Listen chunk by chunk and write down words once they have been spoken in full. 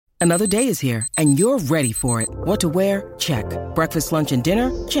Another day is here, and you're ready for it. What to wear? Check. Breakfast, lunch, and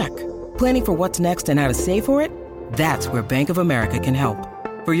dinner? Check. Planning for what's next and how to save for it? That's where Bank of America can help.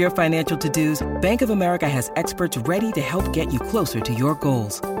 For your financial to-dos, Bank of America has experts ready to help get you closer to your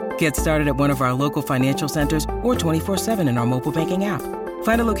goals. Get started at one of our local financial centers or 24/7 in our mobile banking app.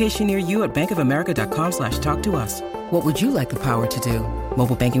 Find a location near you at bankofamerica.com/talktous. What would you like the power to do?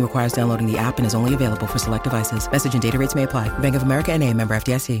 Mobile banking requires downloading the app and is only available for select devices. Message and data rates may apply. Bank of America N.A., member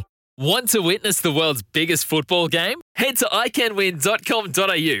FDIC. Want to witness the world's biggest football game? Head to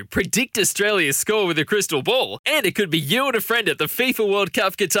iCanWin.com.au, predict Australia's score with a crystal ball, and it could be you and a friend at the FIFA World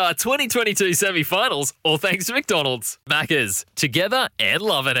Cup Qatar 2022 semi-finals, all thanks to McDonald's. Maccas, together and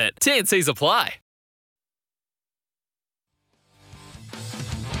loving it. TNCs apply.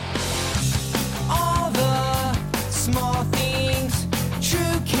 All the small things,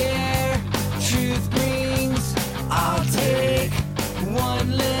 true care, truth brings. I'll take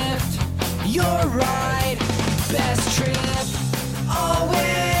one lift, you're right, best trip,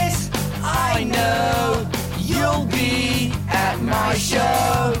 always, I know, you'll be at my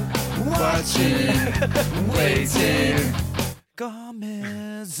show, watching, waiting,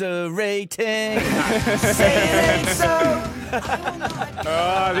 commiserating, say it ain't so.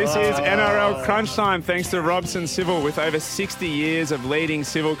 This is NRL Crunch Time, thanks to Robson Civil. With over 60 years of leading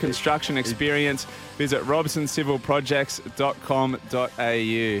civil construction experience, visit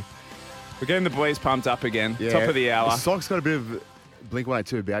robsoncivilprojects.com.au. We're getting the boys pumped up again. Yeah. Top of the hour. Sock's got a bit of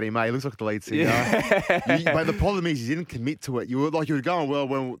Blink-182 about him, mate. He looks like the lead singer. Yeah. But the problem is, you didn't commit to it. You were going well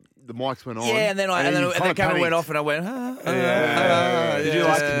when the mics went on. Yeah, and then the camera went off and I went,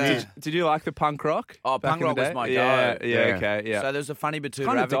 Did you like the punk rock? Oh, back punk in the rock was day? my Yeah, go. okay, yeah. So there's a funny Batuta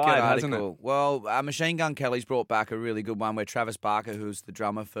Kinda Advocate died, hasn't article. Well, Machine Gun Kelly's brought back a really good one where Travis Barker, who's the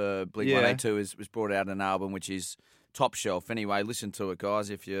drummer for Blink-182, was brought out an album which is top shelf. Anyway, listen to it, guys,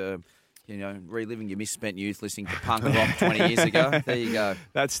 if you're reliving your misspent youth listening to punk rock 20 years ago. There you go.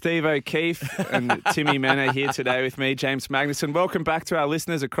 That's Steve O'Keefe and Timmy Manor here today with me, James Magnuson. Welcome back to our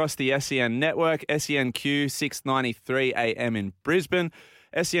listeners across the SEN network, SENQ 693 AM in Brisbane,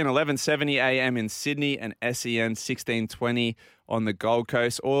 SEN 1170 AM in Sydney, and SEN 1620 on the Gold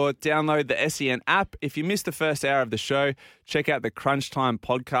Coast. Or download the SEN app. If you missed the first hour of the show, check out the Crunch Time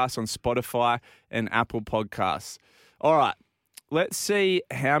podcast on Spotify and Apple Podcasts. All right. Let's see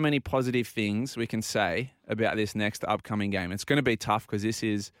how many positive things we can say about this next upcoming game. It's going to be tough because this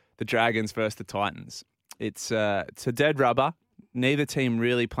is the Dragons versus the Titans. It's a dead rubber. Neither team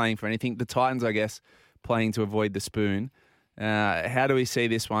really playing for anything. The Titans, I guess, playing to avoid the spoon. How do we see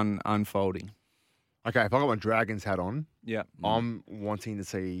this one unfolding? Okay, if I got my Dragons hat on, Yeah, I'm wanting to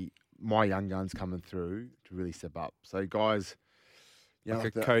see my young guns coming through to really step up. So, guys,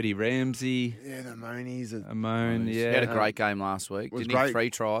 like a Cody Ramsey, the Monies. Amon, He had a great game last week. was Didn't he? great. 3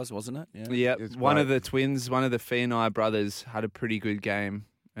 tries, wasn't it? Yeah, It's one great. of the twins, one of the Fianai brothers had a pretty good game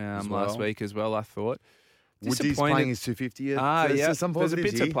last well. week as well, I thought. Woody's playing his 250th. Yeah, some there's a bit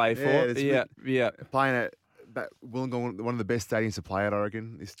positives to play for. here. Yeah. Playing at Wollongong, one of the best stadiums to play at, I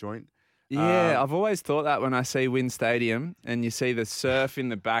reckon, this joint. Yeah, I've always thought that when I see Wynn Stadium and you see the surf in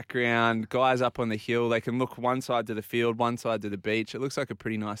the background, guys up on the hill, they can look one side to the field, one side to the beach. It looks like a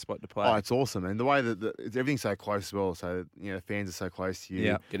pretty nice spot to play. Oh, it's awesome. And the way that everything's so close as well. So, fans are so close to you.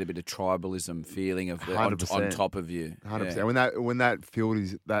 Yeah. Get a bit of tribalism feeling of on 100%. top of you. 100%. Yeah. When that field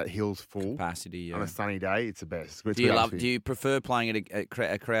that hill's full Capacity, on yeah. a sunny day, it's the best. Do you prefer playing at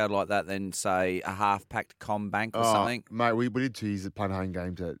a crowd like that than, say, a half-packed Combank or something? Mate, we did 2 years of playing home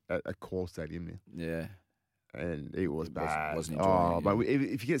games at a core stadium there. Yeah. And it was bad. wasn't enjoying it, but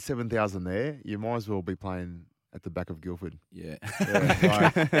if you get 7,000 there, you might as well be playing at the back of Guildford. Yeah.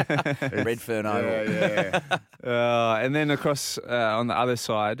 Redfern Oval. Yeah. And then across on the other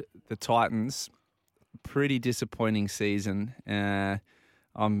side, the Titans, pretty disappointing season.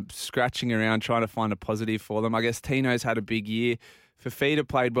 I'm scratching around trying to find a positive for them. I guess Tino's had a big year. Fafita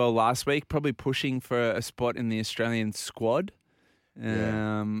played well last week, probably pushing for a spot in the Australian squad.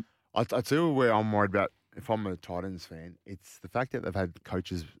 I tell you where I'm worried about, if I'm a Titans fan, it's the fact that they've had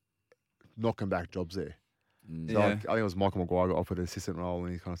coaches knocking back jobs there. So I think it was Michael Maguire got offered an assistant role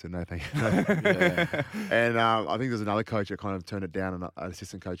and he kind of said, no, thank you. And I think there's another coach that kind of turned it down, an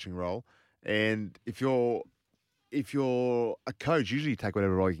assistant coaching role. And if you're a coach, usually you take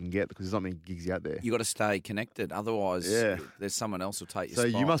whatever role you can get because there's not many gigs out there. You got to stay connected, otherwise, there's someone else who will take your So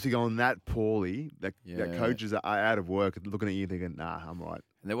spot. you must be going that poorly that coaches are out of work, looking at you thinking, nah, I'm right.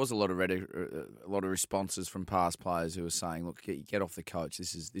 And there was a lot of responses from past players who were saying, "Look, get off the coach.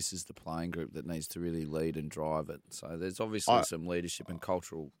 This is the playing group that needs to really lead and drive it." So there's obviously some leadership and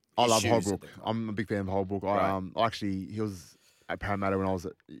cultural. I love issues Holbrook. I'm a big fan of Holbrook. Right. He was at Parramatta when I was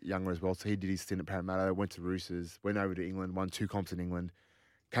younger as well. So he did his stint at Parramatta, went to Roosters, went over to England, won 2 comps in England,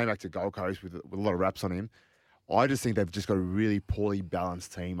 came back to Gold Coast with a lot of raps on him. I just think they've just got a really poorly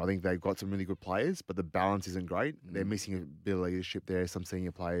balanced team. I think they've got some really good players, but the balance isn't great. They're missing a bit of leadership there, some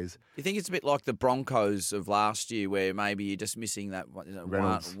senior players. You think it's a bit like the Broncos of last year, where maybe you're just missing that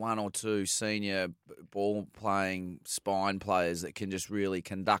one or two senior ball-playing spine players that can just really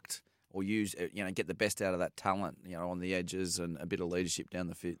conduct or use, get the best out of that talent, on the edges, and a bit of leadership down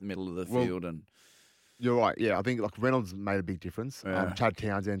the middle of the field. And you're right. Yeah, I think Reynolds made a big difference. Yeah. Chad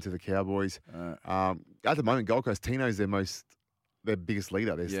Townsend to the Cowboys. At the moment, Gold Coast, Tino's their biggest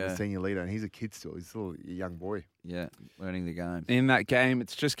leader, their senior leader, and he's a kid still. He's still a young boy. Yeah, learning the game. In that game,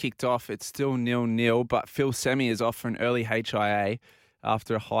 it's just kicked off. It's still 0-0, but Phil Semi is off for an early HIA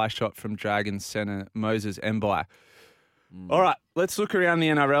after a high shot from Dragons centre Moses Mbai. All right, let's look around the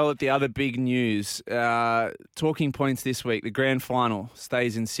NRL at the other big news. Talking points this week, the grand final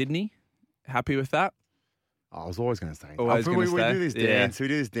stays in Sydney. Happy with that? I was always going to say. We do this dance. We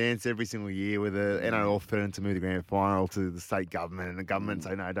do this dance every single year with the NRL threatening to move the grand final to the state government, and the government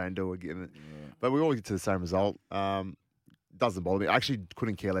say, no, don't do it. But we always get to the same result. Doesn't bother me. I actually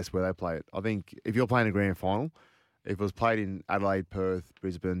couldn't care less where they play it. I think if you're playing a grand final, if it was played in Adelaide, Perth,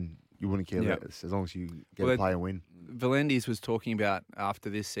 Brisbane, you wouldn't care less, as long as you get to play and win. Valendes was talking about after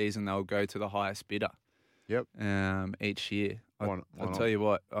this season they'll go to the highest bidder. Yep. Each year. Why I'll tell you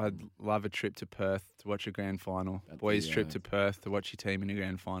what, I'd love a trip to Perth to watch a grand final. Boys' trip to Perth to watch your team in a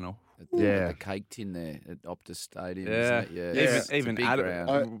grand final. At the Cake Tin there at Optus Stadium. Yeah. Isn't it?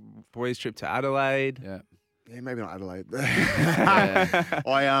 Yeah. Even boys' trip to Adelaide. Yeah. Yeah, maybe not Adelaide. Yeah.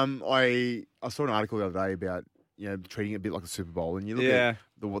 I saw an article the other day about treating it a bit like a Super Bowl, and you look at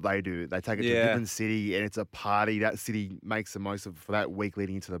what they do. They take it to a different city, and it's a party. That city makes the most of for that week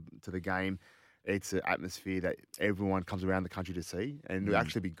leading into the game. It's an atmosphere that everyone comes around the country to see, and it would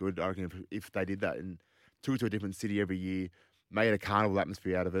actually be good, I reckon, if they did that and took it to a different city every year, made a carnival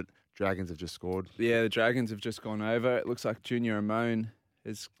atmosphere out of it. Dragons have just scored. Yeah, the Dragons have just gone over. It looks like Junior Amone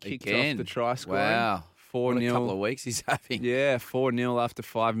has kicked off the try scoring. Wow. 4-0. What a couple of weeks he's having. Yeah, 4-0 after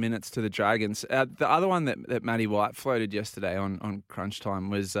 5 minutes to the Dragons. The other one that Matty White floated yesterday on Crunch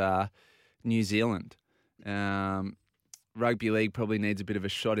Time was New Zealand. Rugby league probably needs a bit of a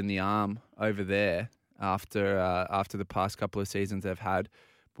shot in the arm over there after the past couple of seasons they've had.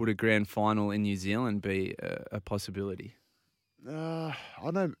 Would a grand final in New Zealand be a possibility? I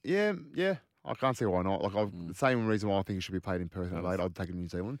don't know. Yeah. I can't see why not. The same reason why I think it should be played in Perth and Adelaide, I'd take it in New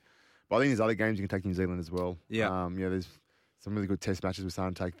Zealand. But I think there's other games you can take New Zealand as well. Yeah. There's some really good test matches we're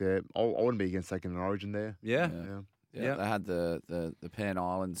starting to take there. I wouldn't be against taking an Origin there. Yeah. Yeah, they had the Pan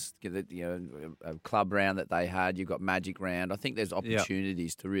Islands, a club round that they had. You've got Magic round. I think there's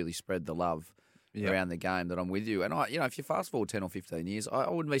opportunities to really spread the love around the game. That I'm with you. And if you fast forward 10 or 15 years, I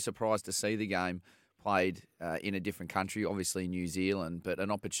wouldn't be surprised to see the game played in a different country, obviously New Zealand, but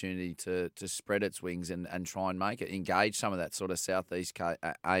an opportunity to spread its wings and try and make it engage some of that sort of Southeast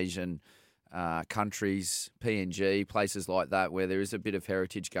Asian countries, PNG, places like that, where there is a bit of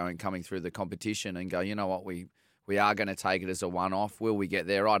heritage coming through the competition, and go, you know what, we are going to take it as a one-off. Will we get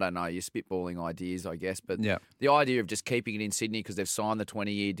there? I don't know. You're spitballing ideas, I guess. But the idea of just keeping it in Sydney because they've signed the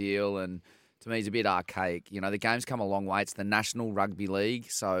 20-year deal, and to me, it's a bit archaic. The game's come a long way. It's the National Rugby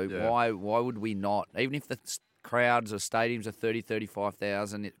League. So why would we not? Even if the crowds or stadiums are 30,000,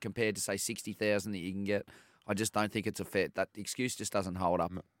 35,000 compared to, say, 60,000 that you can get, I just don't think it's a fair. That excuse just doesn't hold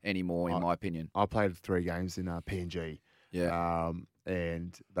up anymore, in my opinion. I played 3 games in PNG. Yeah.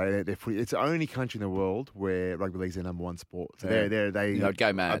 And it's the only country in the world where rugby league's their number one sport. So they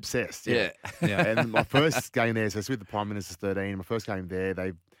go mad. Obsessed. Yeah. And my first game there, so it's with the Prime Minister's 13. My first game there,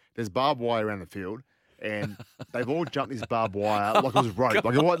 there's barbed wire around the field, and they've all jumped this barbed wire like it was rope,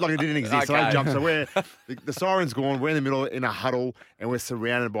 like it didn't exist. So they jumped. So we're the siren's gone. We're in the middle in a huddle, and we're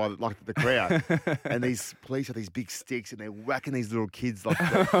surrounded by the crowd. And these police have these big sticks, and they're whacking these little kids they'll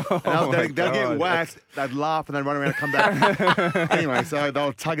get whacked. They'd laugh and they'd run around and come back. Anyway, so they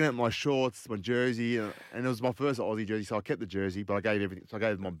were tugging at my shorts, my jersey, and it was my first Aussie jersey, so I kept the jersey, but I gave everything. So I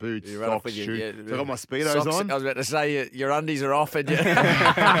gave my boots, socks, shoes. So I got my Speedos on. I was about to say your undies are off, and So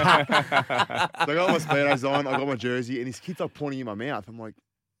I got my Speedos on, I got my jersey, and his kid's like pointing in my mouth. I'm like,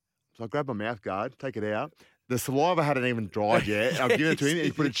 so I grabbed my mouth guard, take it out. The saliva hadn't even dried yet. I've given it to him, and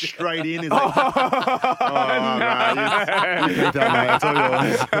he put it straight in. He's like, you keep that,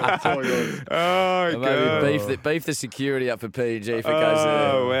 mate. It's all yours. Oh, God. Beef the security up for PNG if it goes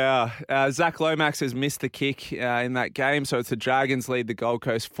there. Oh, wow. Zach Lomax has missed the kick in that game, so it's the Dragons lead the Gold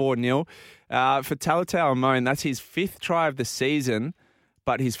Coast 4-0. For Talatau Amone, that's his 5th try of the season,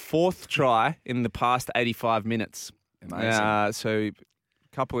 but his 4th try in the past 85 minutes. Amazing. So a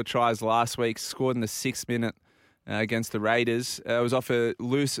couple of tries last week, scored in the 6th minute against the Raiders. It was off a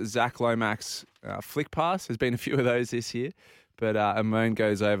loose Zach Lomax flick pass. There's been a few of those this year, but Amon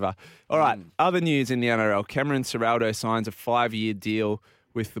goes over. All right, other news in the NRL. Cameron Ciraldo signs a 5-year deal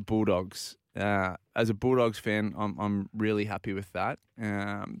with the Bulldogs. As a Bulldogs fan, I'm really happy with that.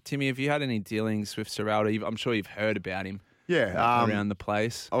 Timmy, have you had any dealings with Ciraldo? I'm sure you've heard about him. Yeah, Around the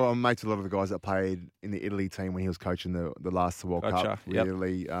place. I'm mates with a lot of the guys that played in the Italy team when he was coaching the last World Cup. Yep.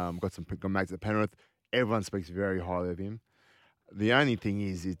 Italy, got some good mates at Penrith. Everyone speaks very highly of him. The only thing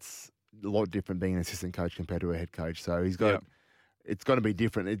is, it's a lot different being an assistant coach compared to a head coach. So he's got. Yep. It's going to be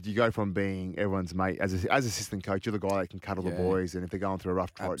different. You go from being everyone's mate as assistant coach. You're the guy that can cuddle the boys, and if they're going through a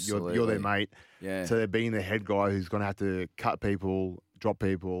rough trot, you're their mate. Yeah. So they're being the head guy who's going to have to cut people, drop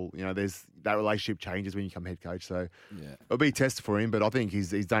people. You know, there's that relationship changes when you become head coach. So it'll be a test for him, but I think he's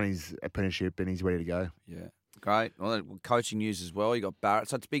done his apprenticeship and he's ready to go. Yeah. Great. Well, coaching news as well. You got Barrett.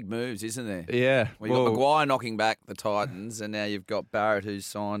 Such big moves, isn't there? Yeah. Well, you got Maguire knocking back the Titans, and now you've got Barrett who's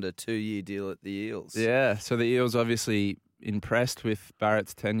signed a 2-year deal at the Eels. Yeah. So the Eels obviously impressed with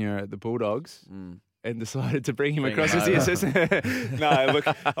Barrett's tenure at the Bulldogs and decided to bring him across as the assistant. No, look,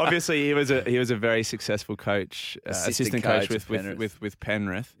 obviously he was a very successful coach, assistant coach with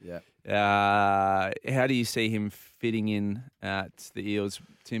Penrith. Yeah. How do you see him fitting in at the Eels,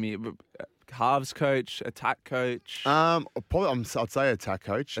 Timmy? Halves coach, attack coach. I'd say attack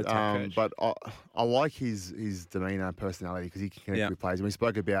coach. Coach. But I like his demeanour, personality, because he can connect with players. And we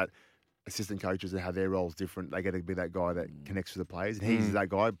spoke about assistant coaches and how their role's different. They get to be that guy that connects with the players, and he's that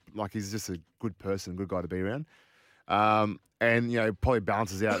guy. Like, he's just a good person, good guy to be around. And probably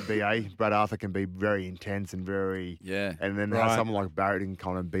balances out BA. Brad Arthur can be very intense and very and then have someone like Barrett can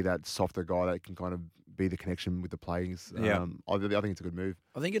kind of be that softer guy that can kind of be the connection with the players. I think it's a good move.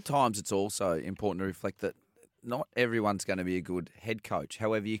 I think at times it's also important to reflect that not everyone's going to be a good head coach.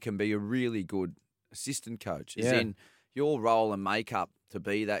 However, you can be a really good assistant coach. As in your role and makeup to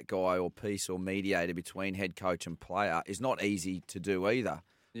be that guy or piece or mediator between head coach and player is not easy to do either.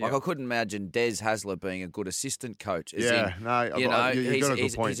 Yeah. Like, I couldn't imagine Des Hasler being a good assistant coach. He's a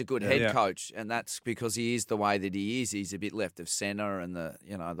good head coach, and that's because he is the way that he is. He's a bit left of centre, and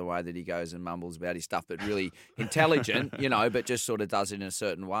the way that he goes and mumbles about his stuff, but really intelligent, but just sort of does it in a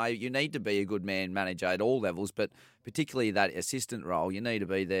certain way. You need to be a good man manager at all levels, but particularly that assistant role, you need to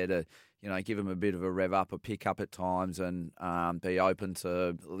be there to give them a bit of a rev up, a pick up at times, and be open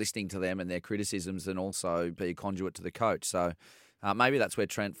to listening to them and their criticisms, and also be a conduit to the coach. So. Maybe that's where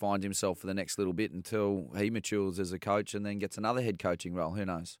Trent finds himself for the next little bit until he matures as a coach and then gets another head coaching role. Who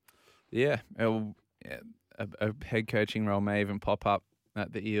knows? Yeah. A head coaching role may even pop up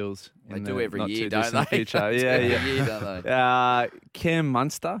at the Eels. They do every year, don't they? Future. Every year, don't they? Cam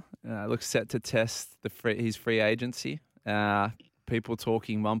Munster looks set to test his free agency. People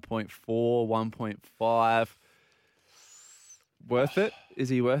talking 1.4, 1.5. Worth it? Is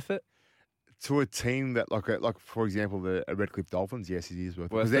he worth it? To a team that, like for example, the Redcliffe Dolphins, yes, he is worth it.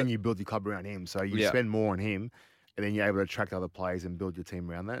 Because then you build your club around him. So you spend more on him, and then you're able to attract other players and build your team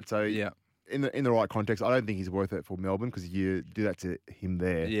around that. So in the right context, I don't think he's worth it for Melbourne, because you do that to him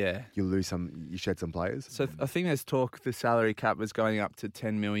there, you lose you shed some players. So I think there's talk the salary cap was going up to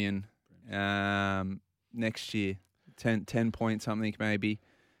 10 million next year, 10 point something maybe.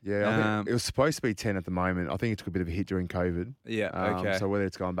 Yeah, I think it was supposed to be 10 at the moment. I think it took a bit of a hit during COVID. Yeah, okay. So whether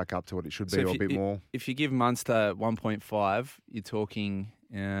it's going back up to what it should be or a bit more. If you give Munster 1.5, you're talking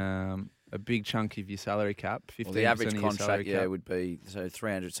a big chunk of your salary cap. 15% the average contract, cap. would be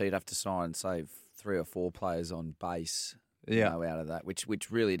 300. So you'd have to sign, say, 3 or 4 players on base. Out of that, which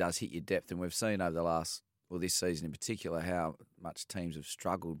really does hit your depth. And we've seen over the last, this season in particular, how much teams have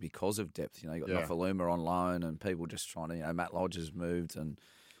struggled because of depth. You've got Nofaluma on loan, and people just trying to. Matt Lodge has moved and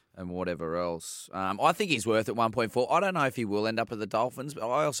whatever else. I think he's worth at 1.4. I don't know if he will end up at the Dolphins, but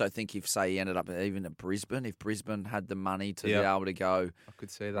I also think if, say, he ended up even at Brisbane, if Brisbane had the money to be able to go, I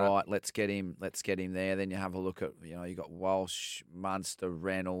could see that. Right, let's get him there. Then you have a look at, you got Walsh, Munster,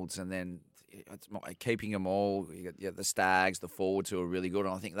 Reynolds, and then it's keeping them all. You got the Stags, the forwards who are really good,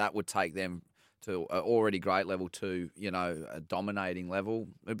 and I think that would take them to an already great level to, a dominating level.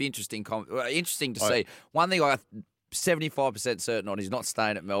 It'd be interesting to see. One thing I'm 75% certain on, he's not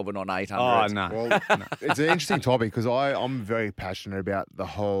staying at Melbourne on 800. Oh, no. Well, it's an interesting topic, because I'm very passionate about the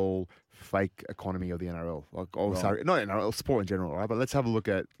whole fake economy of the NRL. Not NRL, sport in general, right? But let's have a look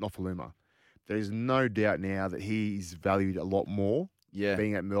at Nofaluma. There is no doubt now that he's valued a lot more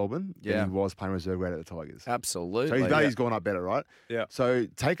being at Melbourne than he was playing reserve grade at the Tigers. Absolutely. So his value's gone up better, right? Yeah. So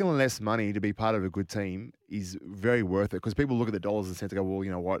taking less money to be part of a good team is very worth it, because people look at the dollars and cents and go, well,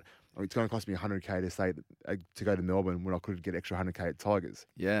 you know what? It's going to cost me $100K to say to go to Melbourne when I could get extra $100K at Tigers.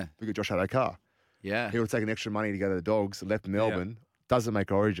 Yeah. Look at Josh Adokar. Yeah. He would take an extra money to go to the Dogs, left Melbourne, doesn't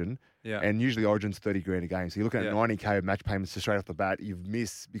make Origin, and usually Origin's $30,000 a game. So you're looking at $90K of match payments straight off the bat. You've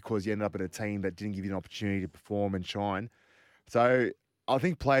missed because you ended up at a team that didn't give you an opportunity to perform and shine. So I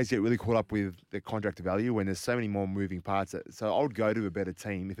think players get really caught up with their contract value when there's so many more moving parts. So I would go to a better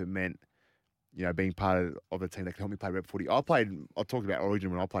team if it meant, being part of a team that can help me play rep footy. I talked about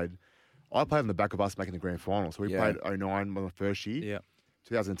Origin when I played on the back of us making the grand final. So we played 2009 my first year. Yeah.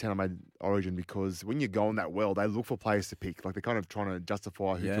 2010 I made Origin because when you're going that well, they look for players to pick. Like they're kind of trying to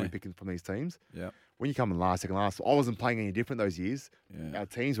justify who's really picking from these teams. Yeah. When you come in last, second last, I wasn't playing any different those years. Yeah. Our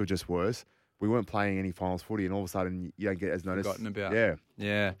teams were just worse. We weren't playing any finals footy, and all of a sudden you don't get as noticed. Forgotten about.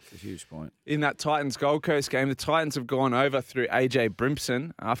 Yeah. It's a huge point. In that Titans Gold Coast game, the Titans have gone over through AJ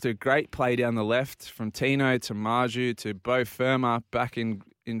Brimson after a great play down the left from Tino to Marju to Beau Firma back in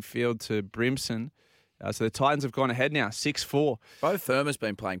field to Brimson. So the Titans have gone ahead now, 6-4. Beau Firma's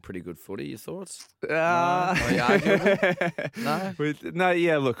been playing pretty good footy. Your thoughts? No?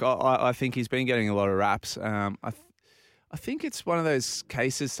 Look, I think he's been getting a lot of raps. I think it's one of those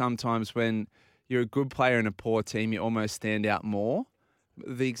cases sometimes when you're a good player in a poor team, you almost stand out more.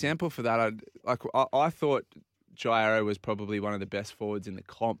 The example for that, I thought Jairo was probably one of the best forwards in the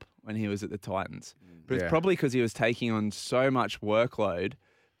comp when he was at the Titans. But it's probably because he was taking on so much workload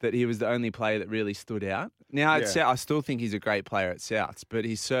that he was the only player that really stood out. Now, at South, I still think he's a great player at Souths, but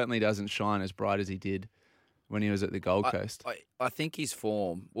he certainly doesn't shine as bright as he did when he was at the Gold Coast. I think his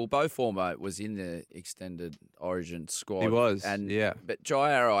form, Beau Firma was in the extended Origin squad. He was, But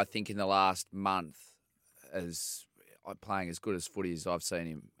Jairo, I think in the last month, is playing as good as footy as I've seen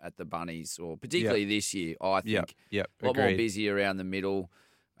him at the Bunnies, or particularly this year. I think a lot more busy around the middle.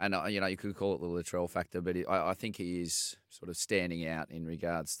 And, you could call it the Latrell factor, but I think he is sort of standing out in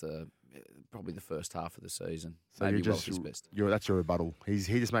regards to probably the first half of the season. So maybe Welsh's best. That's your rebuttal. He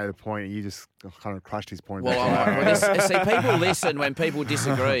just made a point and you just kind of crushed his point. See, people listen when people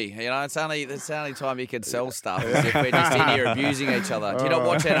disagree. It's the only time you can sell stuff is if we're just in here abusing each other. Do you not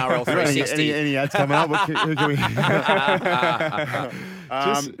watch NRL 360? Any ads coming up? Who can we...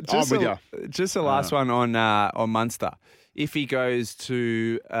 Just the last one on Munster. If he goes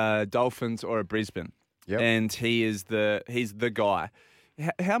to Dolphins or a Brisbane, and he's the guy,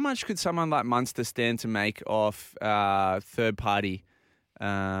 how much could someone like Munster stand to make off third-party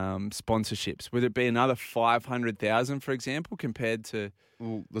sponsorships? Would it be another 500,000, for example, compared to?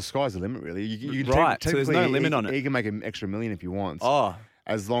 Well, the sky's the limit, really. You so there's no limit on it. He can make an extra $1 million if he wants.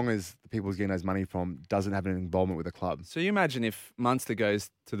 As long as the people he's getting those money from doesn't have an involvement with the club. So you imagine if Munster goes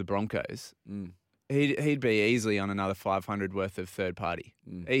to the Broncos. He'd be easily on another 500 worth of third party.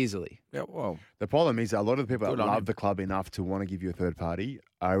 Easily. Yeah, well. The problem is that a lot of the people that love the club enough to want to give you a third party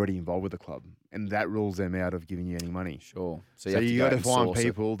are already involved with the club. And that rules them out of giving you any money. Sure. So you got to find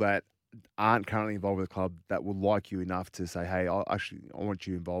people that aren't currently involved with the club that will like you enough to say, hey, I want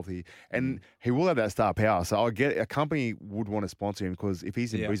you involved here. And he will have that star power. So I get a company would want to sponsor him because if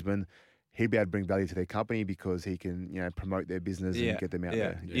he's in Brisbane, he'd be able to bring value to their company because he can, promote their business and get them out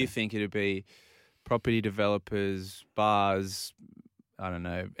there. You think it would be property developers, bars, I don't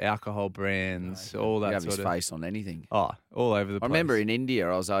know, alcohol brands, all that have sort his of face on anything. Oh, all over the place. I remember in India,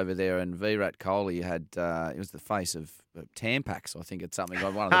 I was over there, and Virat Kohli had it was the face of Tampax. I think it's something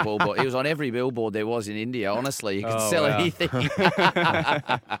on one of the billboards. He was on every billboard there was in India. Honestly, you could sell anything.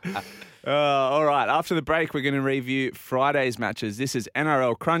 All right. After the break, we're going to review Friday's matches. This is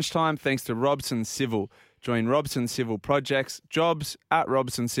NRL Crunch Time, thanks to Robson Civil. Join Robson Civil Projects,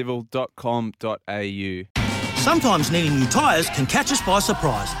 jobs@robsonCivil.com.au. Sometimes needing new tyres can catch us by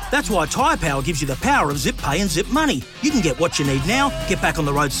surprise. That's why Tyre Power gives you the power of Zip Pay and Zip Money. You can get what you need now, get back on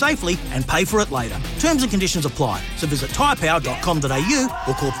the road safely and pay for it later. Terms and conditions apply. So visit tyrepower.com.au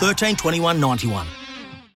or call 13 21 91.